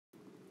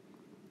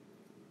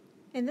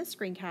In this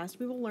screencast,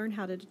 we will learn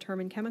how to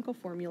determine chemical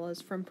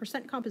formulas from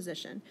percent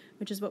composition,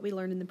 which is what we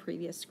learned in the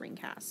previous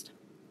screencast.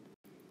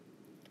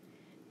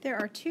 There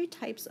are two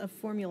types of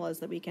formulas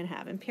that we can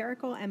have,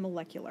 empirical and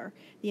molecular.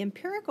 The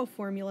empirical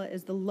formula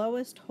is the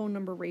lowest whole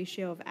number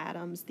ratio of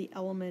atoms the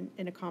element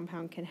in a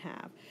compound can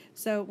have.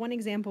 So one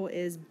example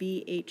is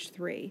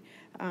BH3.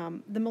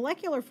 The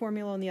molecular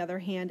formula, on the other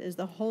hand, is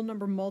the whole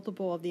number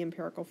multiple of the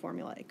empirical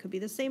formula. It could be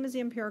the same as the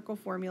empirical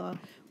formula,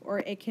 or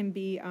it can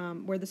be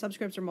where the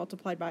subscripts are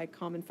multiplied by a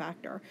common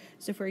factor.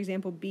 So for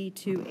example,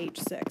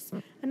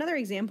 B2H6. Another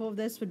example of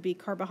this would be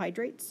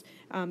carbohydrates.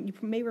 You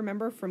may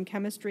remember from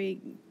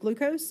chemistry,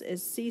 glucose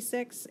is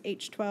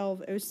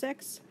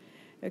C6H12O6.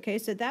 Okay,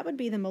 so that would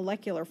be the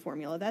molecular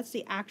formula. That's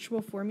the actual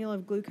formula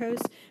of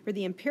glucose, or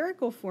the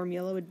empirical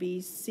formula would be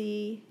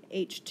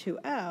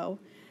CH2O,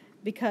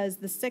 because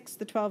the 6,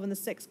 the 12, and the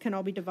 6 can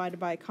all be divided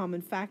by a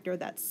common factor,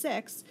 that's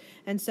 6,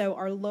 and so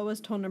our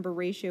lowest whole number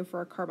ratio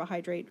for a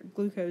carbohydrate,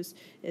 glucose,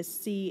 is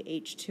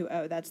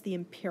CH2O. That's the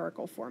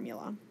empirical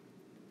formula.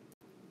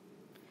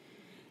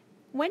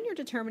 When you're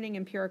determining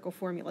empirical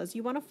formulas,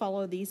 you want to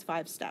follow these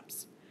 5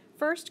 steps.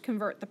 First,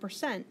 convert the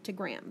percent to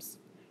grams,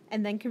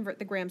 and then convert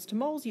the grams to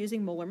moles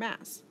using molar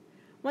mass.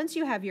 Once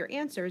you have your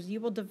answers, you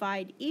will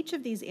divide each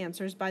of these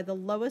answers by the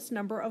lowest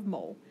number of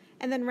mole,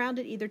 and then round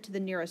it either to the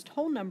nearest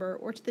whole number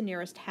or to the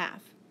nearest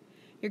half.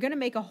 You're going to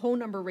make a whole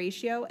number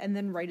ratio and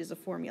then write as a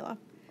formula.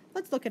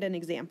 Let's look at an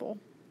example.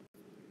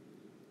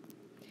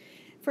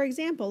 For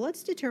example,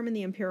 let's determine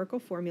the empirical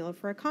formula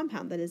for a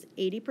compound that is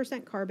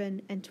 80%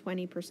 carbon and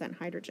 20%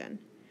 hydrogen.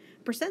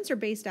 Percents are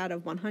based out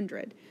of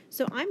 100,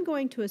 so I'm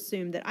going to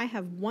assume that I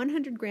have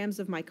 100 grams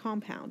of my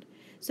compound.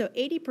 So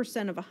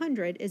 80% of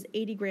 100 is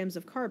 80 grams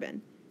of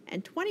carbon,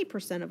 and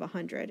 20% of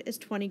 100 is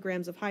 20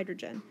 grams of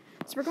hydrogen.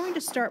 So we're going to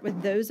start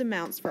with those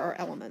amounts for our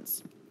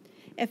elements.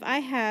 If I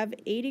have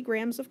 80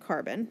 grams of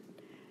carbon,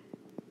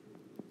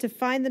 to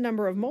find the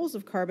number of moles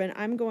of carbon,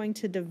 I'm going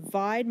to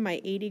divide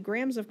my 80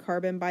 grams of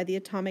carbon by the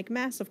atomic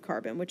mass of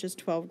carbon, which is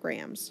 12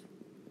 grams.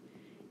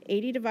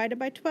 80 divided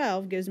by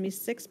 12 gives me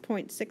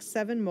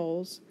 6.67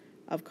 moles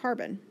of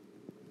carbon.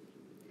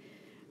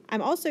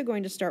 I'm also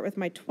going to start with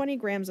my 20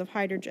 grams of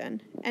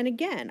hydrogen, and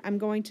again, I'm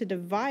going to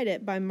divide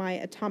it by my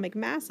atomic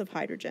mass of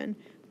hydrogen,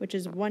 which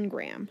is 1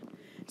 gram.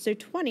 So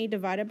 20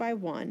 divided by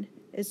 1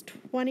 is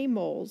 20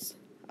 moles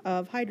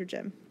of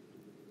hydrogen.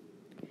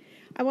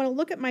 I want to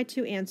look at my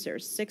two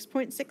answers,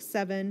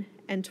 6.67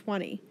 and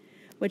 20.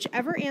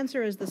 Whichever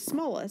answer is the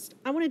smallest,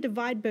 I want to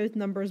divide both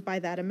numbers by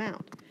that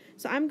amount.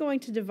 So I'm going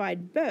to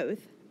divide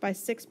both by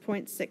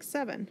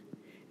 6.67.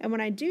 And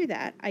when I do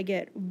that, I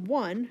get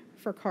 1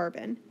 for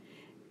carbon.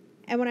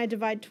 And when I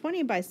divide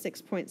 20 by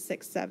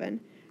 6.67,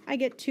 I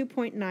get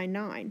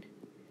 2.99.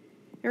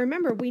 Now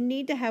remember, we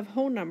need to have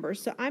whole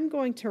numbers, so I'm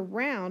going to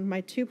round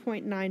my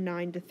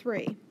 2.99 to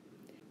 3.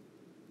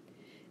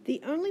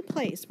 The only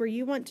place where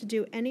you want to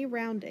do any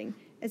rounding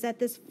is at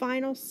this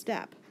final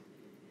step.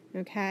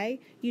 Okay?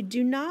 You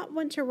do not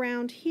want to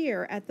round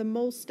here at the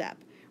mole step.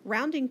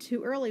 Rounding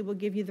too early will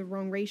give you the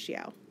wrong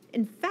ratio.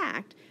 In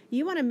fact,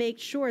 you want to make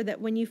sure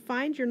that when you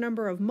find your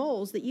number of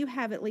moles that you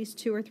have at least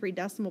 2 or 3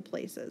 decimal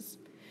places.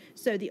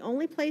 So the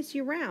only place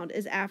you round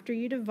is after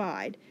you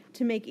divide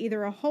to make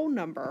either a whole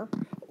number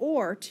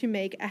or to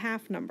make a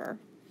half number.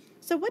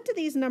 So what do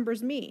these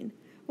numbers mean?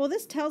 Well,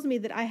 this tells me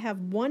that I have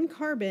 1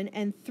 carbon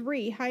and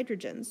 3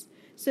 hydrogens.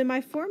 So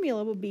my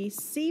formula will be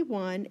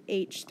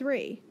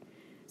C1H3.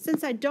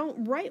 Since I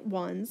don't write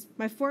ones,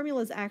 my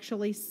formula is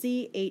actually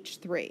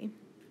CH3.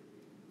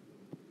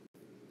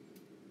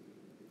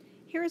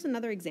 Here is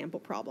another example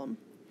problem.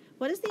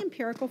 What is the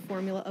empirical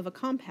formula of a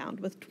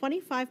compound with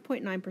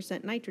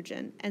 25.9%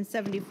 nitrogen and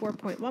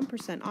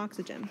 74.1%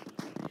 oxygen?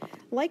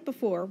 Like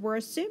before, we're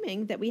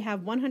assuming that we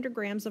have 100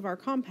 grams of our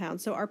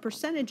compound, so our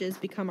percentages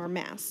become our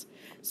mass.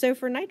 So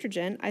for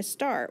nitrogen, I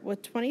start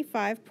with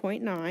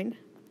 25.9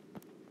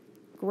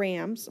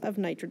 grams of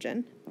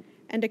nitrogen,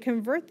 and to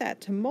convert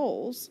that to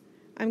moles,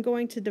 I'm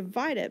going to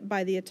divide it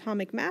by the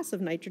atomic mass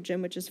of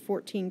nitrogen, which is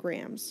 14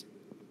 grams.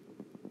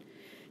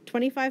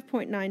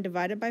 25.9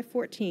 divided by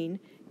 14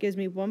 gives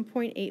me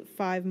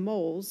 1.85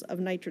 moles of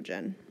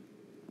nitrogen.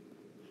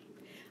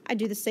 I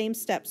do the same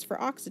steps for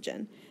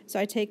oxygen. So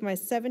I take my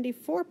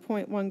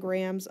 74.1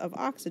 grams of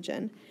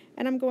oxygen,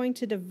 and I'm going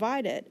to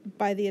divide it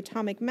by the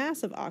atomic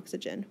mass of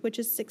oxygen, which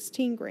is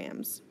 16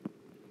 grams.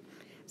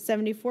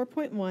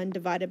 74.1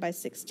 divided by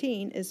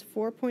 16 is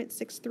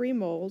 4.63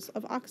 moles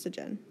of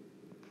oxygen.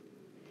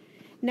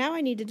 Now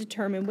I need to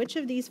determine which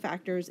of these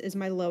factors is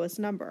my lowest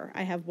number.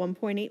 I have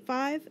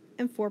 1.85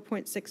 and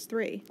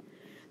 4.63.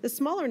 The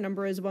smaller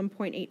number is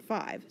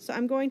 1.85, so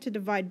I'm going to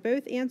divide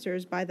both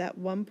answers by that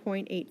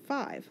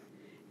 1.85.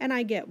 And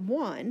I get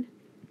 1,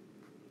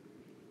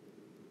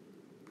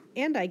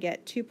 and I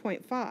get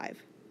 2.5.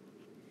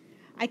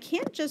 I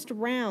can't just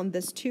round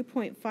this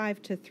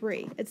 2.5 to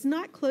 3. It's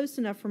not close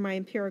enough for my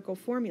empirical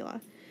formula.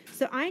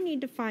 So I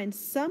need to find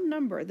some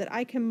number that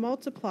I can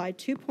multiply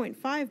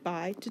 2.5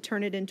 by to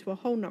turn it into a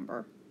whole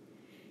number.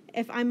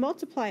 If I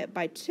multiply it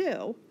by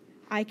 2,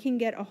 I can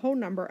get a whole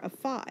number of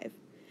 5.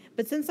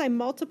 But since I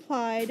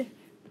multiplied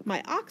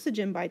my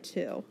oxygen by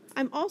 2,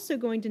 I'm also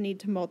going to need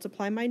to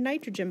multiply my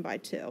nitrogen by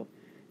 2.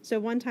 So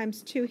 1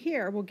 times 2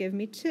 here will give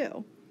me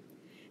 2.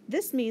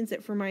 This means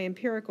that for my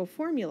empirical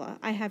formula,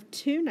 I have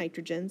 2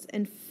 nitrogens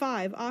and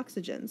 5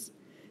 oxygens.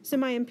 So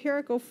my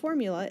empirical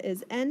formula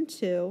is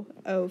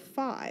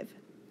N2O5.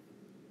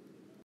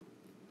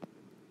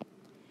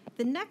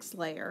 The next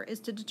layer is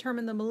to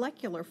determine the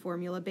molecular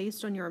formula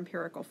based on your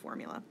empirical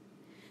formula.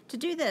 To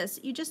do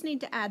this, you just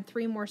need to add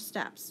 3 more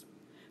steps.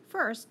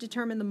 First,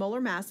 determine the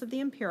molar mass of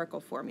the empirical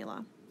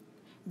formula.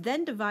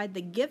 Then divide the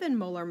given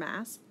molar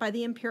mass by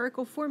the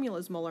empirical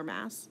formula's molar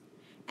mass,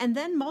 and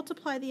then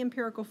multiply the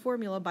empirical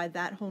formula by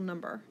that whole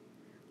number.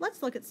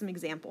 Let's look at some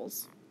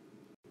examples.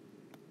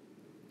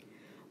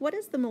 What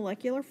is the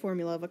molecular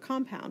formula of a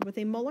compound with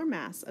a molar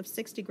mass of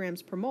 60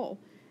 grams per mole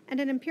and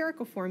an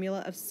empirical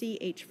formula of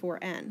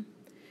CH4N?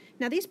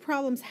 Now these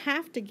problems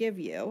have to give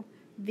you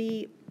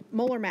the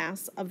molar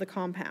mass of the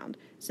compound,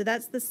 so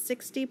that's the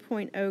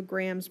 60.0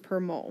 grams per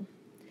mole.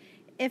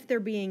 If they're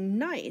being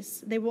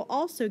nice, they will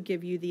also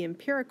give you the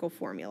empirical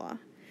formula,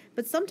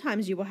 but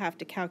sometimes you will have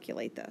to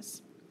calculate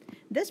this.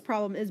 This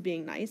problem is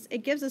being nice.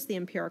 It gives us the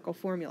empirical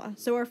formula.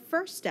 So our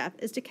first step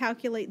is to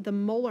calculate the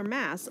molar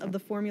mass of the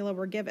formula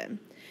we're given.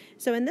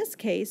 So in this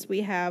case,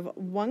 we have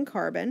 1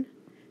 carbon.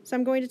 So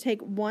I'm going to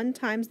take 1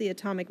 times the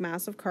atomic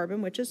mass of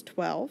carbon, which is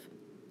 12.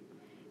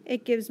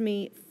 It gives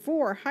me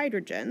 4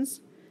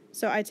 hydrogens.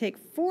 So I take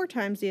 4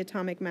 times the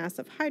atomic mass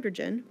of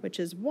hydrogen, which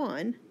is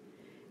 1.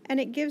 And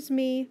it gives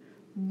me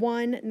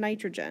 1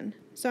 nitrogen.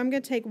 So I'm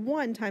going to take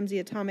 1 times the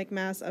atomic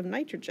mass of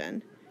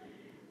nitrogen.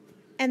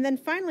 And then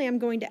finally, I'm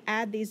going to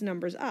add these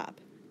numbers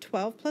up.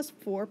 12 plus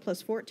 4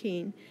 plus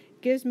 14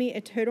 gives me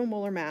a total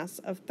molar mass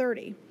of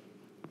 30.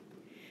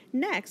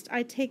 Next,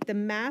 I take the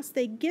mass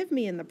they give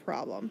me in the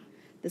problem,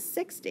 the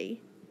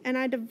 60, and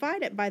I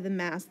divide it by the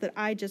mass that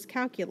I just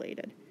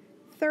calculated,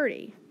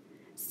 30.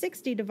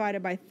 60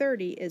 divided by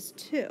 30 is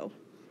 2.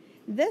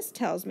 This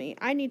tells me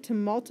I need to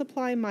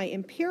multiply my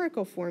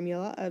empirical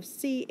formula of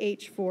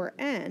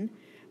CH4N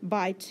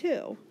by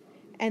 2.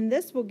 And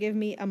this will give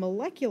me a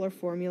molecular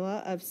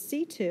formula of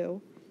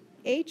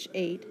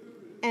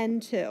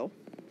C2H8N2.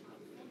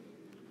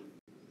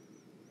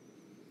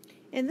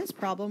 In this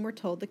problem, we're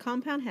told the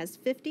compound has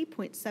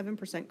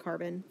 50.7%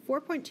 carbon,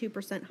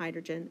 4.2%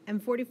 hydrogen,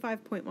 and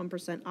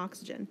 45.1%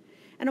 oxygen,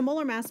 and a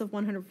molar mass of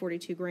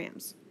 142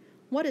 grams.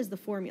 What is the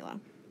formula?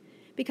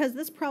 Because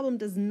this problem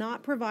does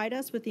not provide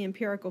us with the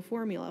empirical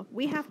formula,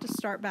 we have to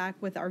start back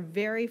with our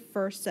very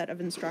first set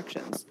of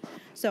instructions.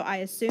 So I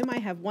assume I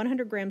have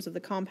 100 grams of the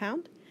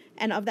compound,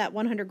 and of that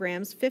 100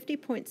 grams,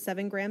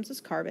 50.7 grams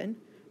is carbon,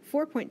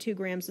 4.2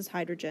 grams is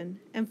hydrogen,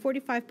 and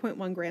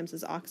 45.1 grams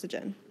is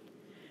oxygen.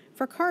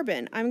 For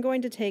carbon, I'm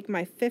going to take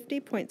my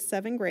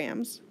 50.7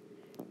 grams,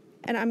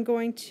 and I'm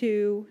going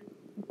to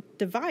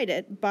divide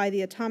it by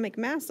the atomic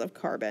mass of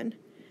carbon,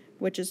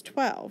 which is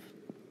 12.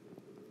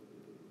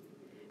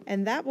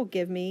 And that will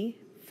give me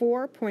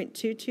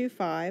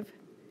 4.225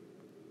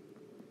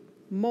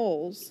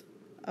 moles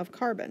of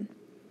carbon.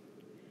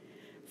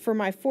 For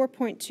my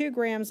 4.2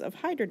 grams of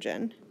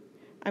hydrogen,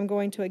 I'm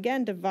going to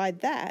again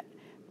divide that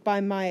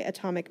by my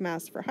atomic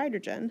mass for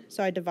hydrogen.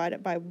 So I divide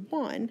it by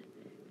 1,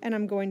 and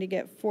I'm going to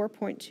get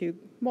 4.2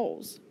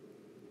 moles.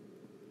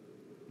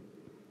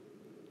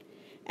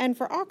 And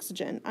for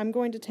oxygen, I'm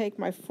going to take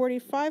my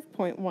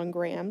 45.1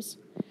 grams,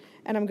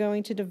 and I'm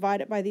going to divide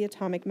it by the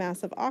atomic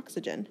mass of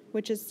oxygen,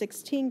 which is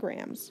 16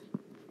 grams.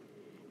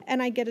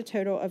 And I get a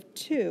total of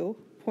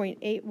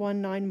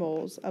 2.819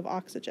 moles of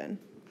oxygen.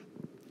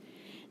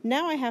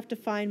 Now I have to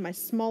find my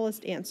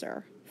smallest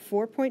answer,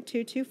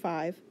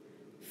 4.225,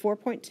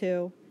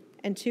 4.2,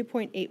 and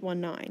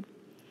 2.819.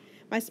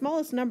 My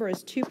smallest number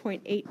is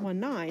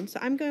 2.819, so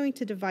I'm going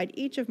to divide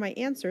each of my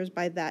answers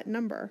by that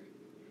number.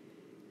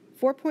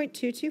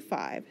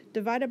 4.225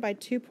 divided by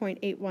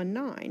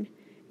 2.819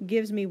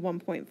 gives me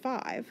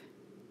 1.5.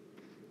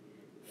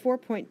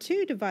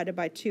 4.2 divided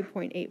by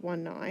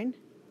 2.819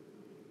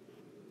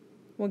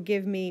 will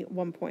give me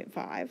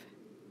 1.5.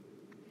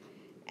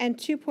 And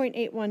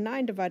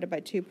 2.819 divided by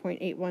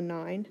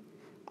 2.819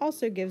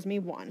 also gives me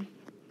 1.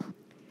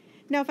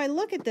 Now if I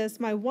look at this,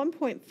 my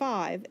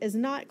 1.5 is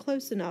not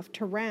close enough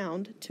to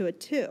round to a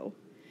 2.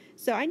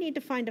 So I need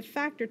to find a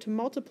factor to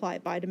multiply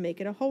it by to make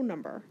it a whole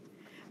number.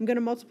 I'm going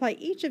to multiply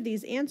each of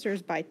these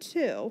answers by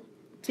 2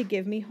 to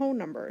give me whole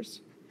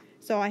numbers.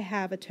 So I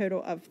have a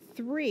total of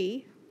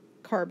 3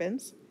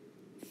 carbons,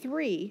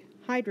 3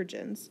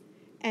 hydrogens,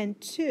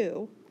 and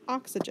 2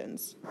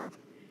 oxygens.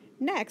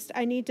 Next,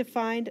 I need to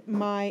find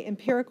my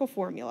empirical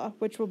formula,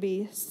 which will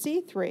be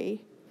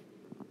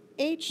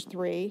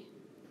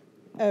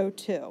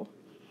C3H3O2.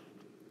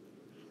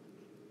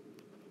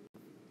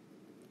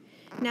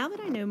 Now that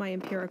I know my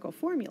empirical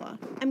formula,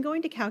 I'm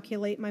going to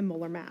calculate my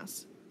molar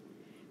mass.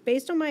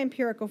 Based on my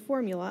empirical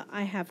formula,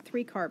 I have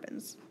 3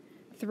 carbons.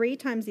 3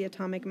 times the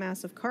atomic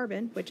mass of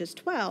carbon, which is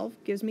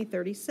 12, gives me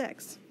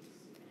 36.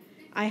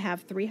 I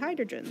have 3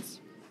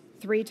 hydrogens.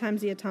 3 times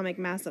the atomic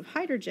mass of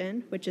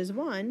hydrogen, which is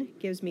 1,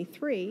 gives me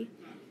 3.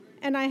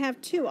 and I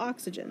have 2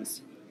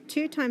 oxygens.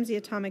 2 times the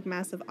atomic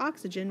mass of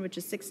oxygen, which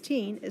is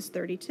 16, is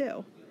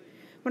 32.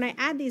 When I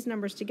add these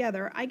numbers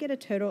together, I get a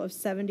total of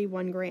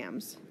 71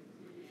 grams.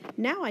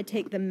 Now I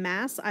take the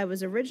mass I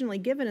was originally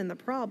given in the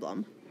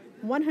problem,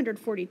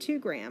 142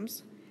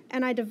 grams,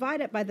 and I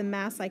divide it by the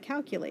mass I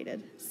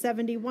calculated,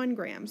 71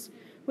 grams,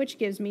 which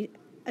gives me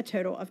a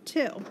total of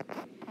 2.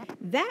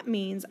 That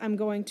means I'm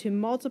going to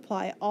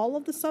multiply all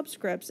of the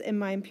subscripts in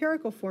my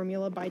empirical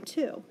formula by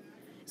 2.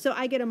 So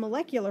I get a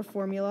molecular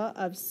formula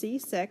of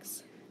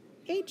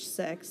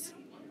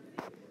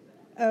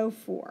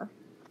C6H6O4.